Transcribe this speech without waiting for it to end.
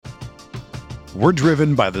We're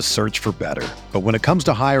driven by the search for better. But when it comes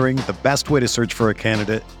to hiring, the best way to search for a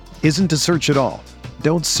candidate isn't to search at all.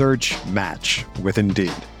 Don't search, match with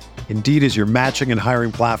Indeed. Indeed is your matching and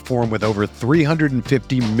hiring platform with over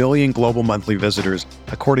 350 million global monthly visitors,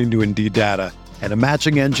 according to Indeed data, and a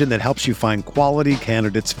matching engine that helps you find quality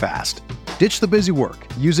candidates fast. Ditch the busy work.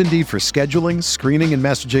 Use Indeed for scheduling, screening, and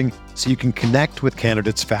messaging so you can connect with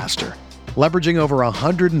candidates faster. Leveraging over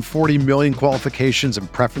 140 million qualifications and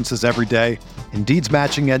preferences every day, Indeed's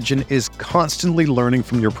matching engine is constantly learning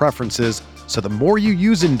from your preferences, so the more you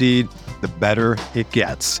use Indeed, the better it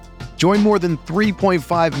gets. Join more than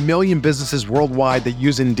 3.5 million businesses worldwide that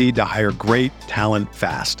use Indeed to hire great talent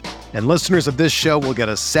fast. And listeners of this show will get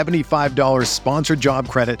a $75 sponsored job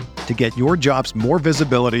credit to get your jobs more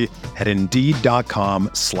visibility at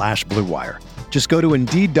Indeed.com/Blue Wire. Just go to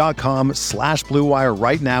Indeed.com/Blue Wire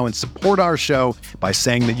right now and support our show by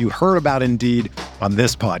saying that you heard about Indeed on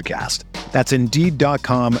this podcast. That's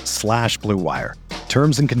Indeed.com/Blue Wire.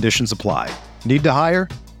 Terms and conditions apply. Need to hire?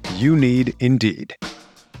 You need Indeed.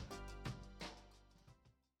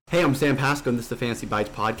 Hey, I'm Sam Pasco, and this is the Fantasy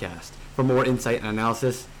Bites podcast. For more insight and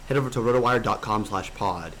analysis, head over to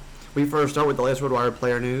rotowire.com/pod. We first start with the latest RotoWire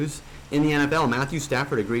player news. In the NFL, Matthew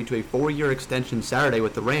Stafford agreed to a 4-year extension Saturday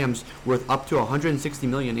with the Rams worth up to $160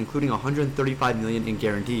 million, including $135 million in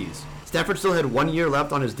guarantees. Stafford still had 1 year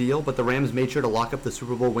left on his deal, but the Rams made sure to lock up the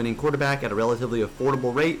Super Bowl winning quarterback at a relatively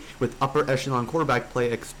affordable rate, with upper echelon quarterback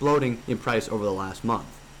play exploding in price over the last month.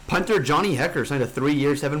 Punter Johnny Hekker signed a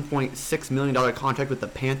 3-year, $7.6 million contract with the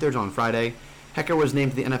Panthers on Friday. Hekker was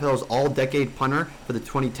named the NFL's All-Decade Punter for the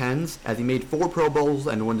 2010s, as he made 4 Pro Bowls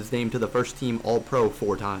and was named to the first-team All-Pro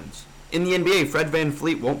 4 times. In the NBA, Fred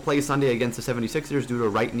VanVleet won't play Sunday against the 76ers due to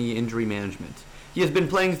right knee injury management. He has been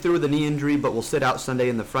playing through the knee injury but will sit out Sunday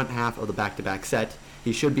in the front half of the back-to-back set.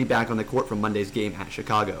 He should be back on the court for Monday's game at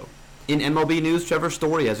Chicago. In MLB news, Trevor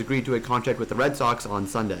Story has agreed to a contract with the Red Sox on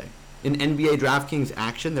Sunday. In NBA DraftKings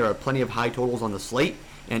action, there are plenty of high totals on the slate,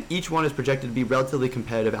 and each one is projected to be relatively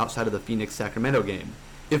competitive outside of the Phoenix-Sacramento game.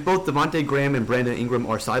 If both Devontae Graham and Brandon Ingram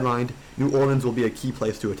are sidelined, New Orleans will be a key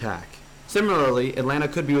place to attack. Similarly, Atlanta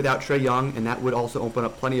could be without Trae Young, and that would also open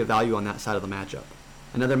up plenty of value on that side of the matchup.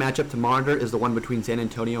 Another matchup to monitor is the one between San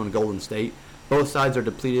Antonio and Golden State. Both sides are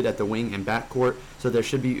depleted at the wing and backcourt, so there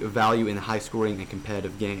should be value in a high-scoring and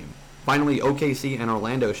competitive game. Finally, OKC and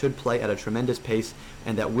Orlando should play at a tremendous pace,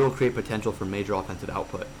 and that will create potential for major offensive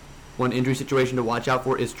output. One injury situation to watch out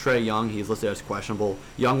for is Trae Young. He is listed as questionable.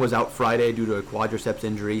 Young was out Friday due to a quadriceps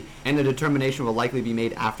injury, and a determination will likely be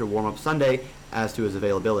made after warm-up Sunday as to his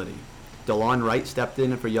availability. DeLon Wright stepped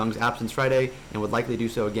in for Young's absence Friday and would likely do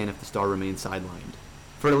so again if the star remains sidelined.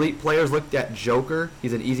 For elite players, looked at Joker.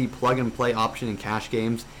 He's an easy plug-and-play option in cash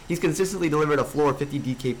games. He's consistently delivered a floor of 50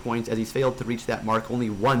 DK points, as he's failed to reach that mark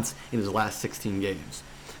only once in his last 16 games.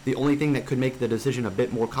 The only thing that could make the decision a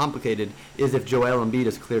bit more complicated is if Joel Embiid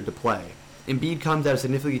is cleared to play. Embiid comes at a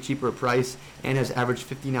significantly cheaper price and has averaged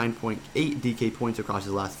 59.8 DK points across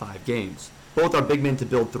his last 5 games. Both are big men to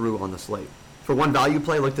build through on the slate. For one value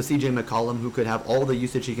play, look to CJ McCollum, who could have all the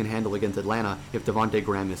usage he can handle against Atlanta if Devontae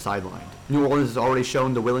Graham is sidelined. New Orleans has already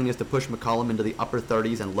shown the willingness to push McCollum into the upper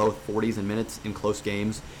 30s and low 40s in minutes in close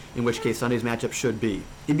games, in which case Sunday's matchup should be.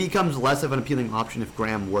 It becomes less of an appealing option if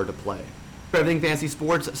Graham were to play. For everything fantasy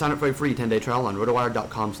sports, sign up for a free 10-day trial on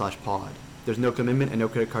rotowire.com/pod. There's no commitment and no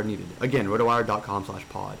credit card needed. Again,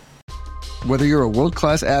 rotowire.com/pod. Whether you're a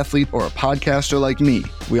world-class athlete or a podcaster like me,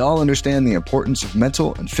 we all understand the importance of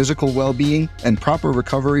mental and physical well-being and proper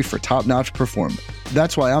recovery for top-notch performance.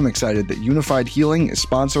 That's why I'm excited that Unified Healing is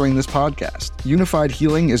sponsoring this podcast. Unified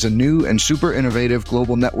Healing is a new and super innovative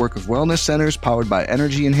global network of wellness centers powered by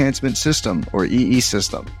Energy Enhancement System, or EE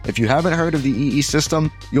System. If you haven't heard of the EE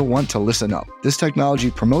System, you'll want to listen up. This technology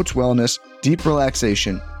promotes wellness, deep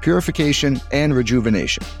relaxation, purification, and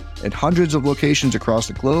rejuvenation. In hundreds of locations across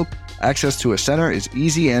the globe, access to a center is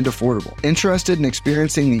easy and affordable. Interested in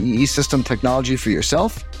experiencing the EE System technology for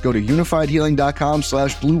yourself? Go to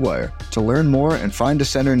unifiedhealing.com/bluewire to learn more and find a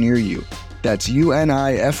center near you. That's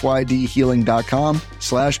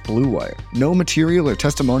unifydhealing.com/bluewire. No material or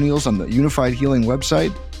testimonials on the Unified Healing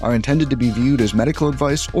website are intended to be viewed as medical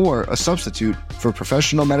advice or a substitute for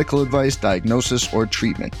professional medical advice, diagnosis, or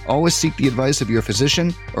treatment. Always seek the advice of your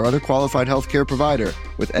physician or other qualified healthcare provider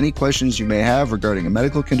with any questions you may have regarding a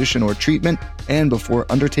medical condition or treatment and before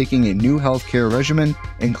undertaking a new healthcare regimen,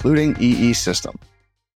 including EE System.